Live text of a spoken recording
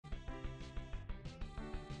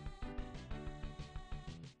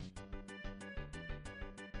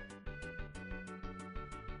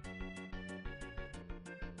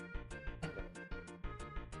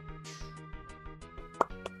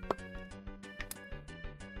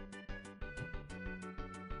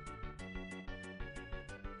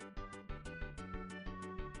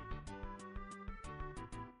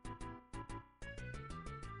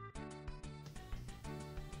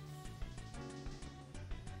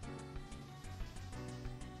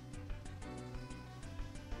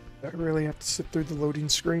I really have to sit through the loading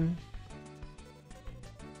screen.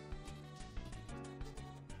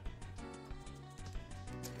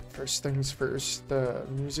 First things first, the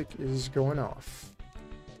music is going off.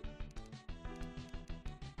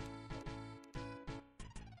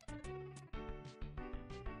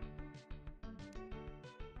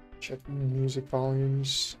 Checking music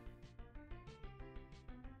volumes.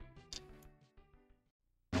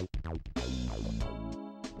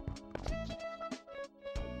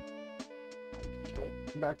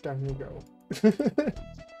 Back down you go.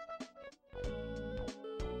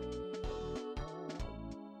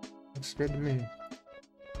 Looks good to me.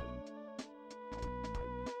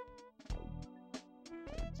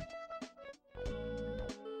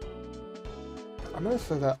 I'm gonna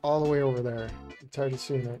throw that all the way over there. I'm tired of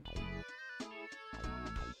seeing it.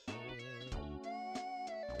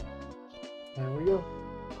 There we go.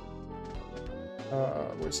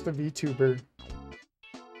 Where's the VTuber?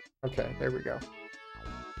 Okay, there we go.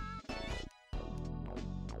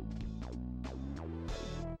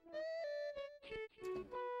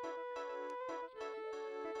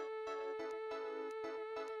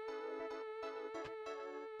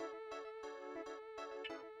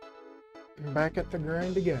 Back at the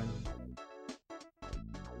grind again.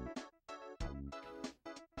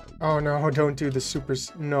 Oh no, don't do the super...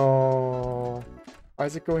 No. Why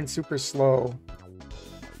is it going super slow?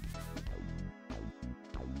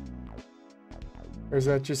 Or is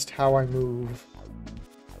that just how I move?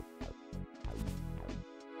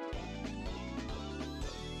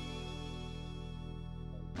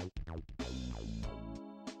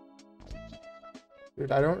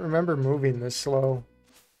 Dude, I don't remember moving this slow.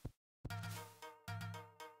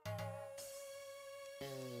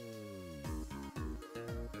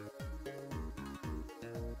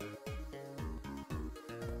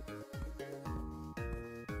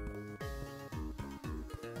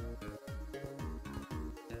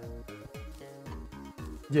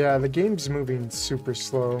 Yeah, the game's moving super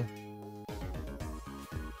slow.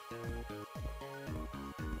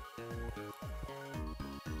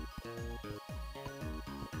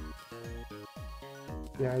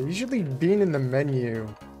 Yeah, usually being in the menu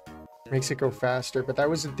makes it go faster, but that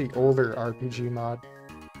wasn't the older RPG mod.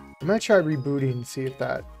 I might try rebooting and see if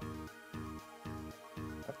that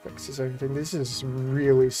fixes anything. This is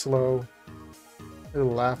really slow. It's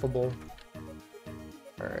laughable.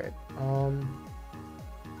 Alright,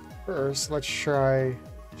 first, let's try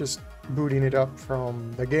just booting it up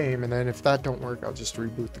from the game, and then if that don't work, I'll just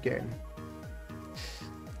reboot the game.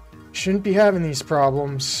 Shouldn't be having these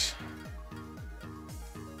problems.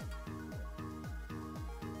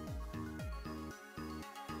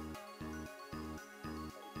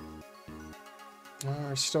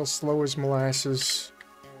 Still slow as molasses.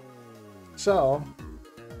 So,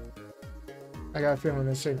 I got a feeling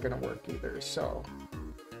this ain't gonna work either, so...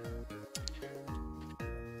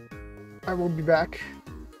 I will be back.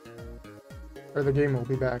 Or the game will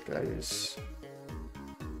be back, that is.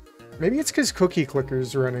 Maybe it's because Cookie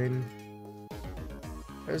Clicker's running.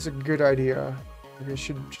 That's a good idea. Maybe I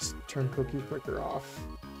should just turn Cookie Clicker off.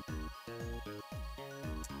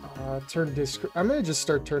 Turn Discord. I'm gonna just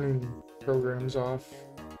start turning programs off.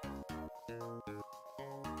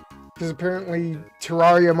 Because apparently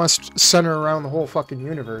Terraria must center around the whole fucking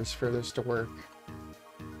universe for this to work.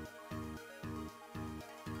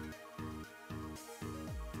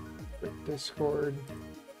 Quit Discord.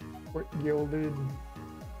 Quit Gilded.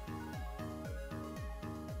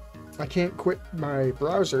 I can't quit my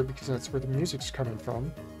browser because that's where the music's coming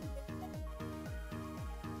from.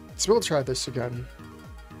 So we'll try this again.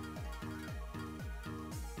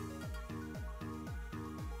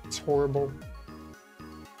 It's horrible.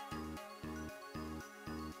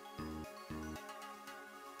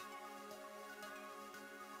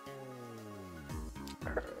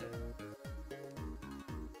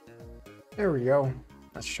 There we go.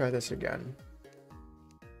 Let's try this again.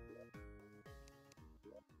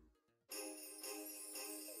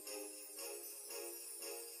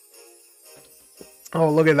 Oh,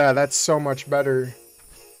 look at that. That's so much better.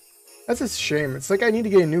 That's a shame. It's like I need to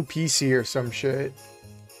get a new PC or some shit.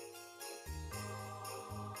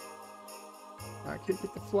 I can't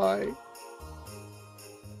get the fly.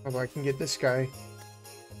 Oh, but I can get this guy.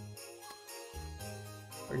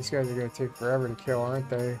 Oh, these guys are gonna take forever to kill, aren't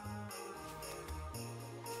they?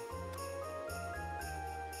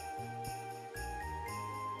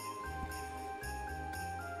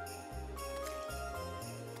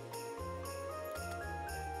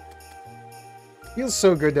 Feels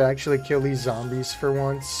so good to actually kill these zombies for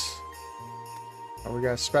once. Oh, we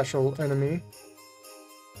got a special enemy.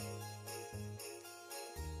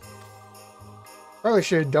 Probably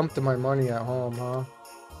should have dumped my money at home, huh?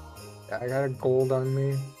 Yeah, I got a gold on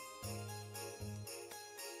me.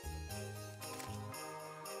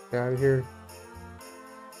 Get out of here.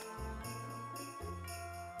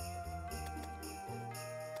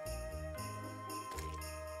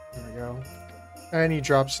 There we go. And he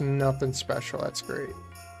drops nothing special. That's great.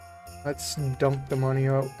 Let's dump the money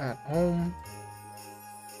out at home.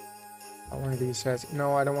 One of these has...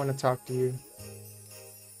 No, I don't want to talk to you.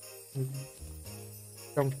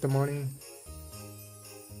 Dump the money.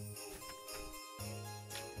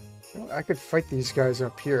 Well, I could fight these guys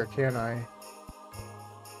up here, can't I?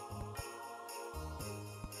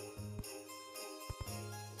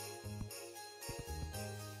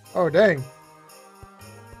 Oh, dang.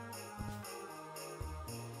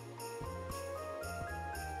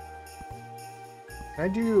 Can I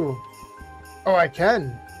do... Oh, I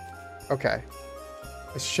can. Okay.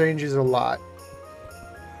 This changes a lot.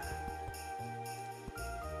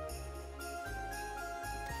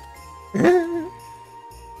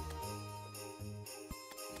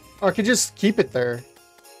 Oh, I could just keep it there.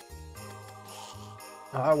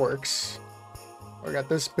 Oh, that works. I got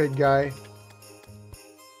this big guy.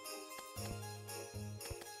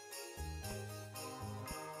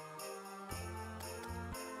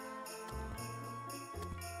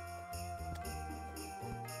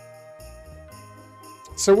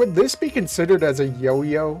 So would this be considered as a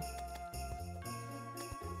yo-yo?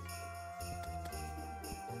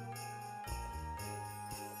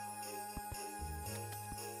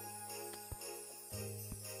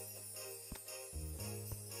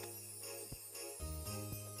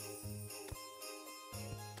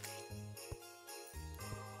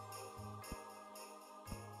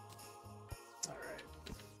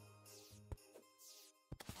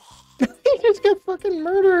 He just got fucking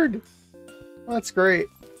murdered! Oh, that's great.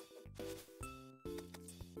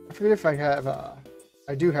 I forget if I have,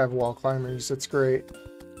 I do have wall climbers, that's great.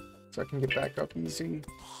 So I can get back up easy.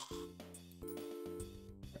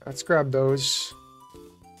 Let's grab those.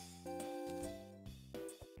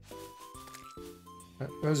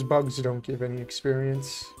 Those bugs don't give any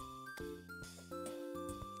experience.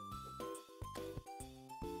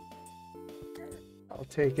 I'll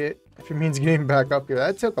take it. If it means getting back up here.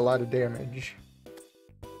 That took a lot of damage.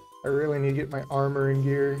 I really need to get my armor in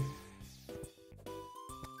gear.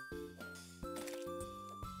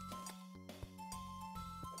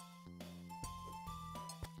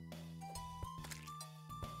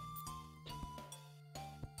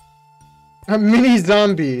 A mini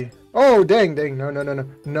zombie. Oh, dang, dang. No, no, no, no.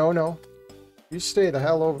 No, no. You stay the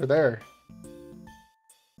hell over there.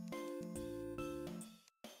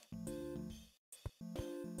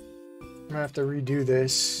 I'm gonna have to redo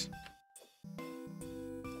this.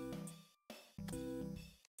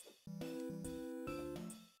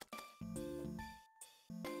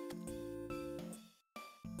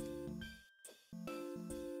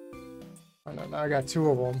 Oh no, now I got two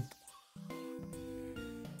of them.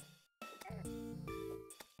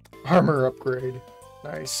 Armor upgrade.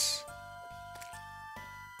 Nice.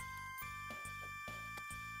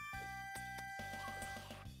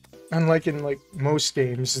 Unlike in like most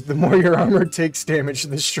games, the more your armor takes damage,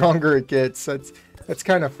 the stronger it gets. That's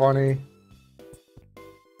kind of funny.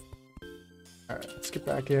 Alright, let's get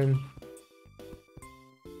back in.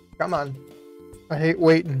 Come on. I hate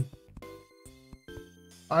waiting.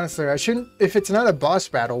 Honestly, I shouldn't... If it's not a boss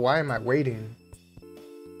battle, why am I waiting?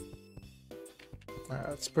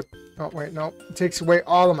 Let's put... Oh, wait, no. It takes away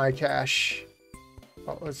all of my cash.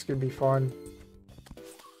 Oh, that's gonna be fun.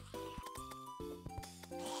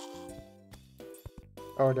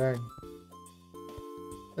 Oh, dang.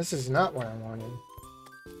 This is not what I wanted.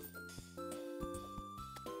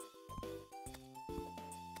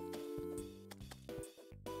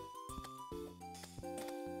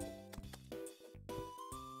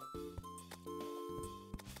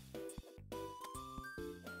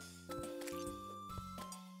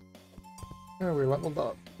 Oh, we leveled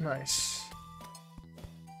up. Nice.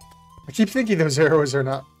 I keep thinking those arrows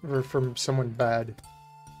are from someone bad.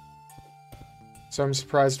 So I'm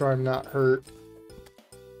surprised why I'm not hurt.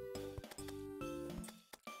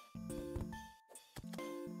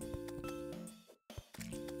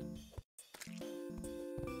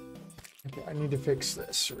 Okay, I need to fix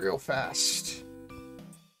this real fast.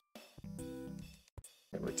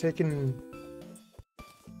 Okay, we're taking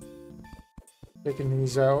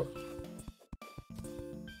these out.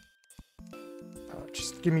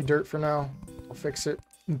 Just give me dirt for now. I'll fix it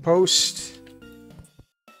in post.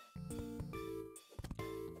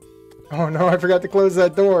 Oh no, I forgot to close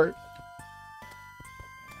that door.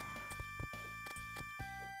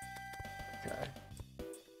 Okay.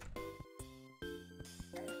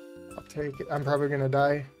 take it. I'm probably gonna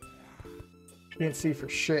die. Can't see for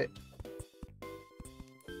shit.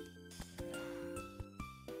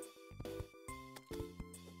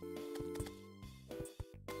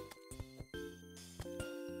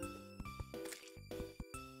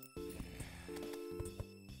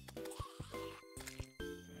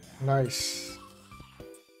 Nice.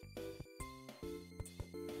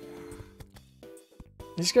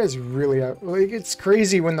 These guys really have, like, it's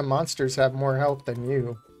crazy when the monsters have more health than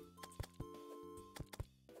you.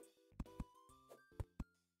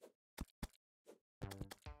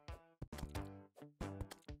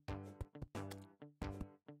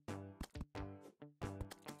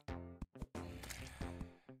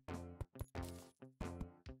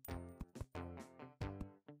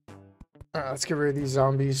 Alright, let's get rid of these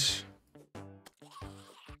zombies.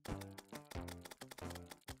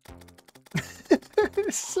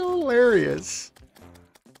 It's so hilarious.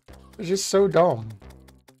 It's just so dumb.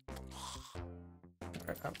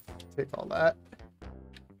 Alright, I'll take all that.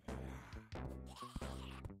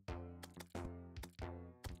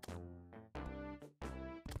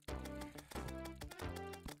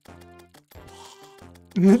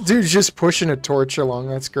 Dude's just pushing a torch along,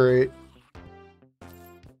 that's great.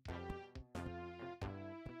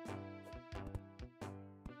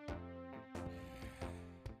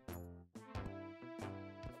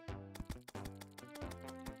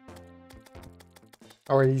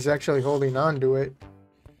 Oh, he's actually holding on to it.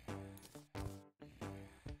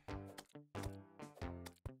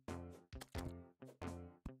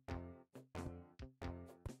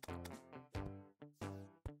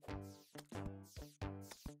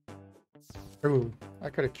 Ooh,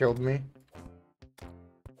 that could have killed me.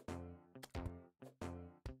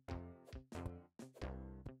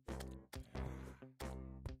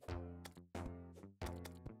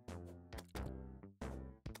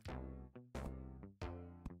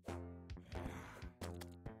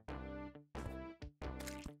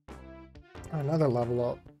 Another level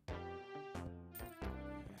up.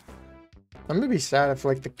 I'm gonna be sad if,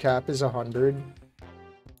 like, the cap is 100.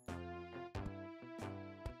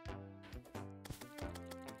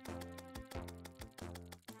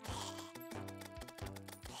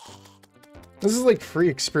 This is like free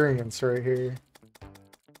experience right here.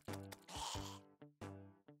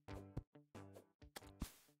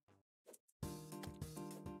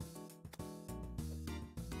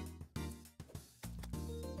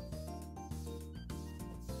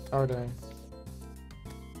 Oh dang.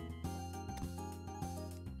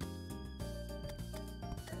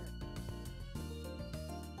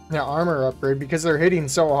 Yeah, armor upgrade because they're hitting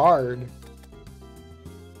so hard.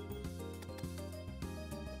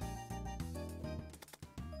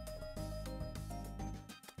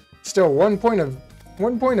 Still, one point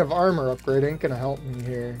of armor upgrade ain't gonna help me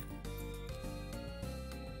here.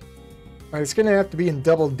 It's gonna have to be in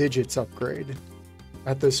double digits upgrade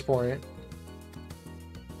at this point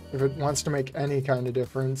if it wants to make any kind of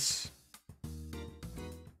difference.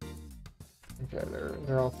 Okay,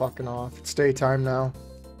 they're all fucking off. It's daytime now.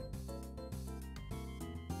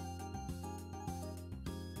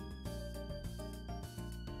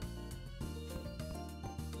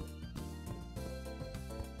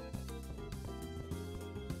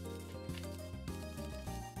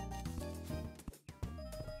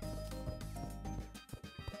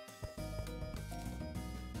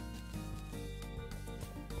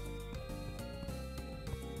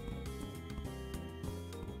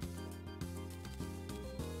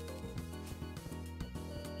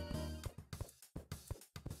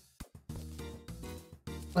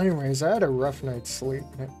 Anyways, I had a rough night's sleep,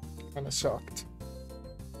 and it kind of sucked.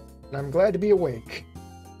 And I'm glad to be awake.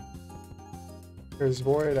 Because,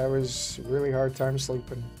 boy, that was a really hard time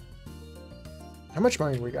sleeping. How much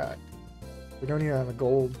money we got? We don't even have a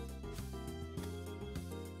gold.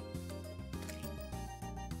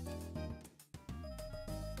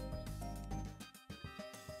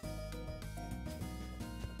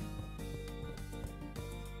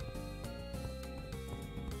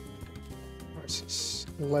 What's this?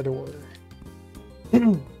 Lead ore.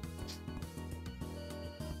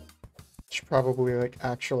 Should probably, like,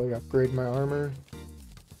 actually upgrade my armor.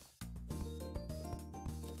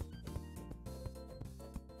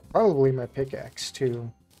 Probably my pickaxe,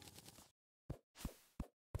 too.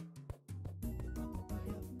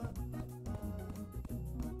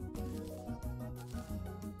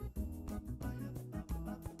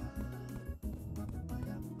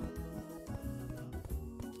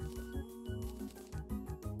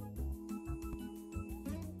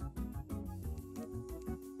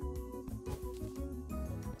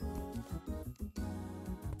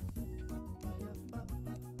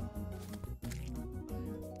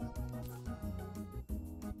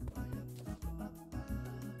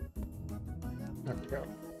 There we go.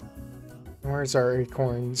 Where's our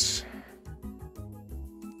acorns?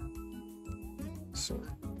 So,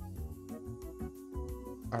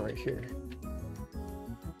 oh, right here.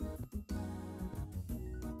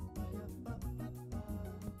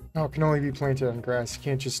 Oh, it can only be planted on grass. You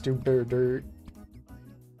can't just do bare dirt.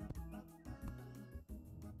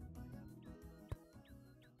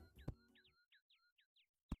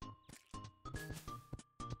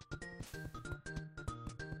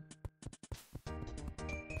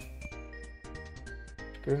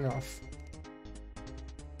 Good enough.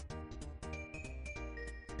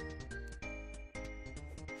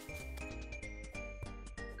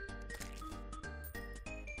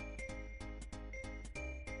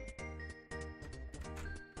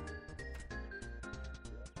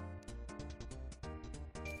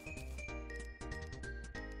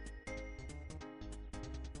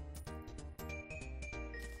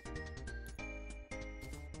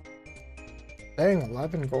 Dang,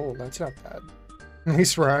 11 gold. That's not bad. At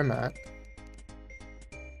least where I'm at.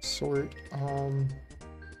 Sort, I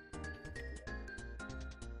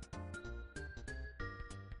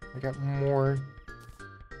got more.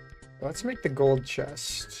 Let's make the gold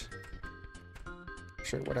chest.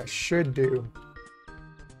 Actually, what I should do.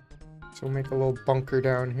 So we'll make a little bunker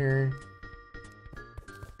down here.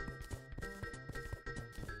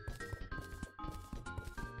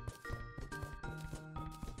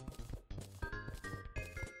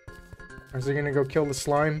 Is he gonna go kill the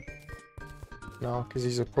slime? No, because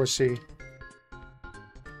he's a pussy.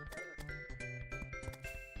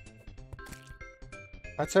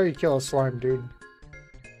 That's how you kill a slime, dude.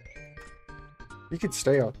 You could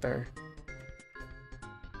stay out there.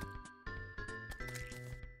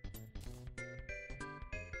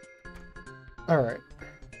 Alright.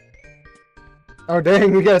 Oh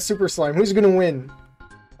dang, we got a super slime. Who's gonna win?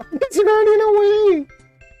 It's running away!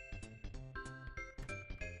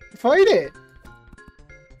 Fight it!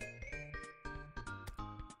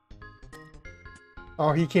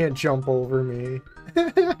 Oh, he can't jump over me.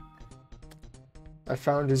 I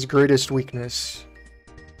found his greatest weakness.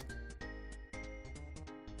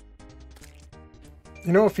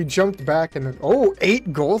 You know, if he jumped back and then... Oh,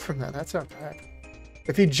 8 gold from that. That's not bad.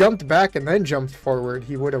 If he jumped back and then jumped forward,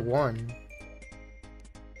 he would have won.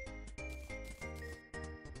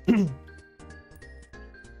 Alright.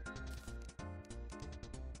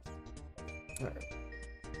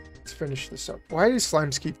 Let's finish this up. Why do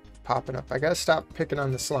slimes keep popping up? I gotta stop picking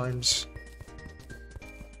on the slimes.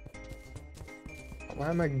 Why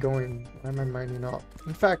am I mining up?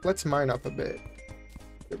 In fact, let's mine up a bit.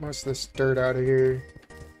 Get most of this dirt out of here.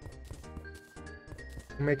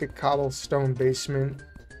 Make a cobblestone basement.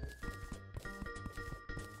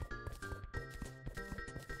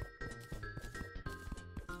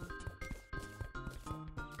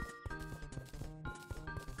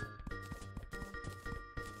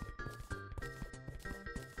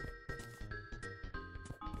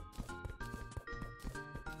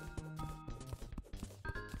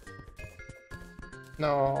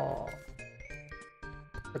 No.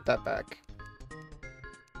 Put that back.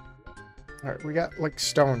 Alright, we got, like,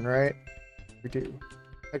 stone, right? We do.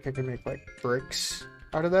 I think I can make, like, bricks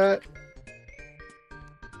out of that.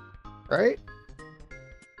 Right?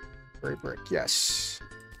 Gray brick, yes.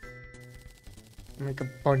 Make a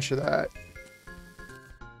bunch of that.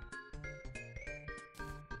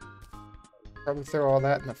 Probably throw all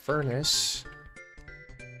that in the furnace.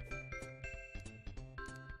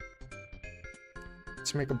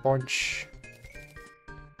 Let's make a bunch.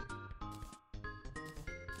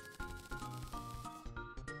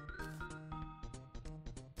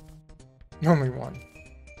 Only one.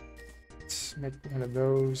 Let's make one of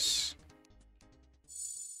those.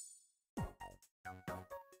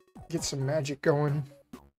 Get some magic going.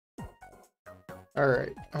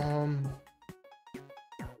 Alright,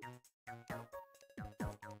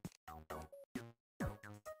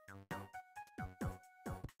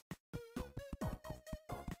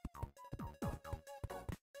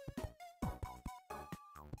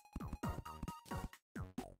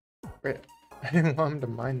 wait, I didn't want him to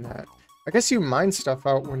mine that. I guess you mine stuff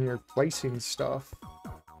out when you're placing stuff.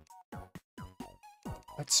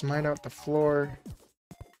 Let's mine out the floor.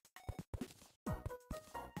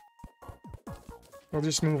 We'll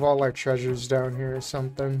just move all our treasures down here or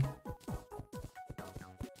something.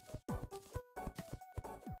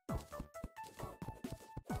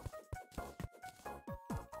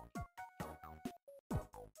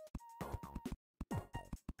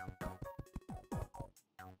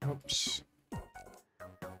 Oops.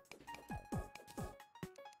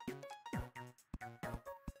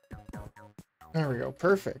 There we go,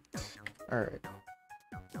 perfect. Alright.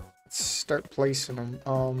 Let's start placing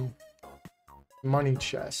them. Money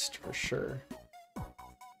chest for sure.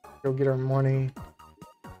 Go get our money.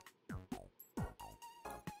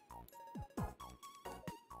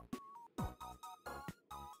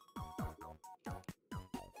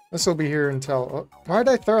 This will be here until... Oh, why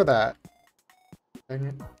did I throw that? Dang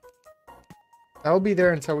it. That'll be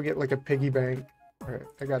there until we get like a piggy bank. Alright,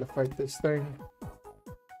 I gotta fight this thing.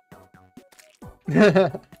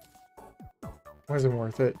 Wasn't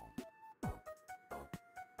worth it.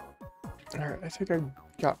 Alright, I think I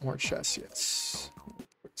got more chests, yes.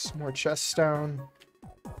 Put some more chests down.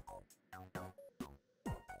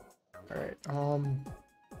 Alright, I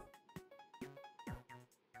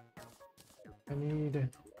need...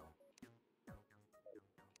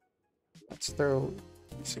 Let's throw...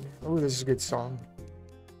 Oh, this is a good song.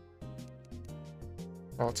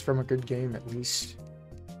 Well, it's from a good game, at least.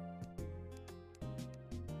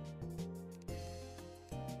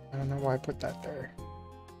 I don't know why I put that there.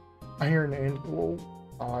 Iron and... Whoa.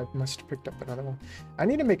 Oh, I must have picked up another one. I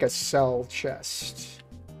need to make a cell chest.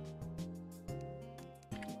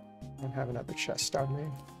 I don't have another chest on me.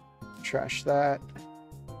 Trash that.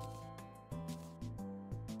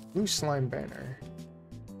 Blue slime banner.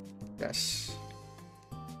 Yes.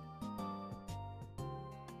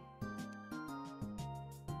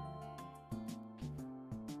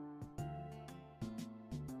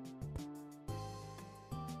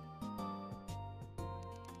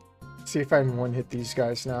 See if I can one-hit these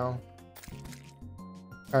guys now.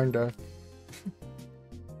 Kinda.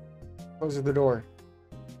 Close the door.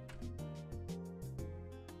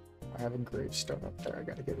 I have a gravestone up there I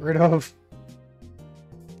gotta get rid of.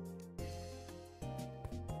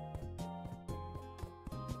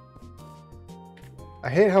 I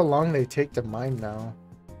hate how long they take to mine now.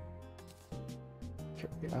 Okay,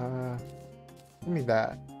 give me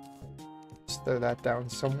that. Just throw that down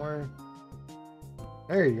somewhere.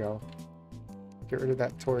 There you go. Get rid of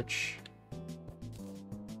that torch.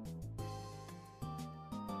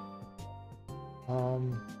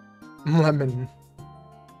 Lemon.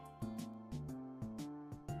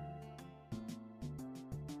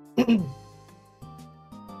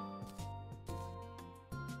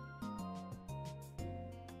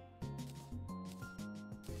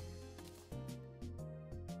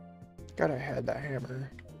 God, I had that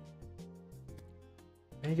hammer.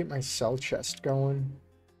 Let me get my cell chest going.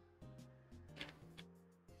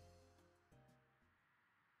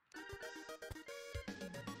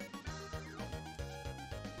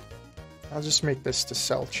 I'll just make this the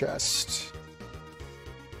cell chest.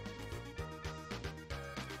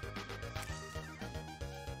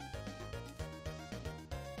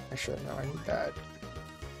 Actually, no, I need that.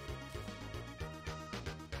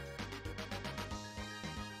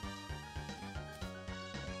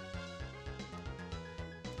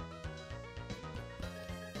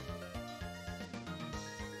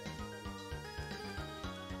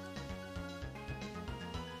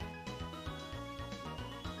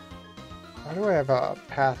 Why do I have a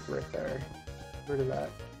path right there? Get rid of that.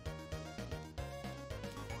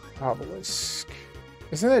 Obelisk.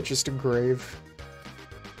 Isn't that just a grave?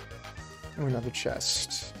 Oh, another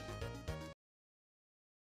chest.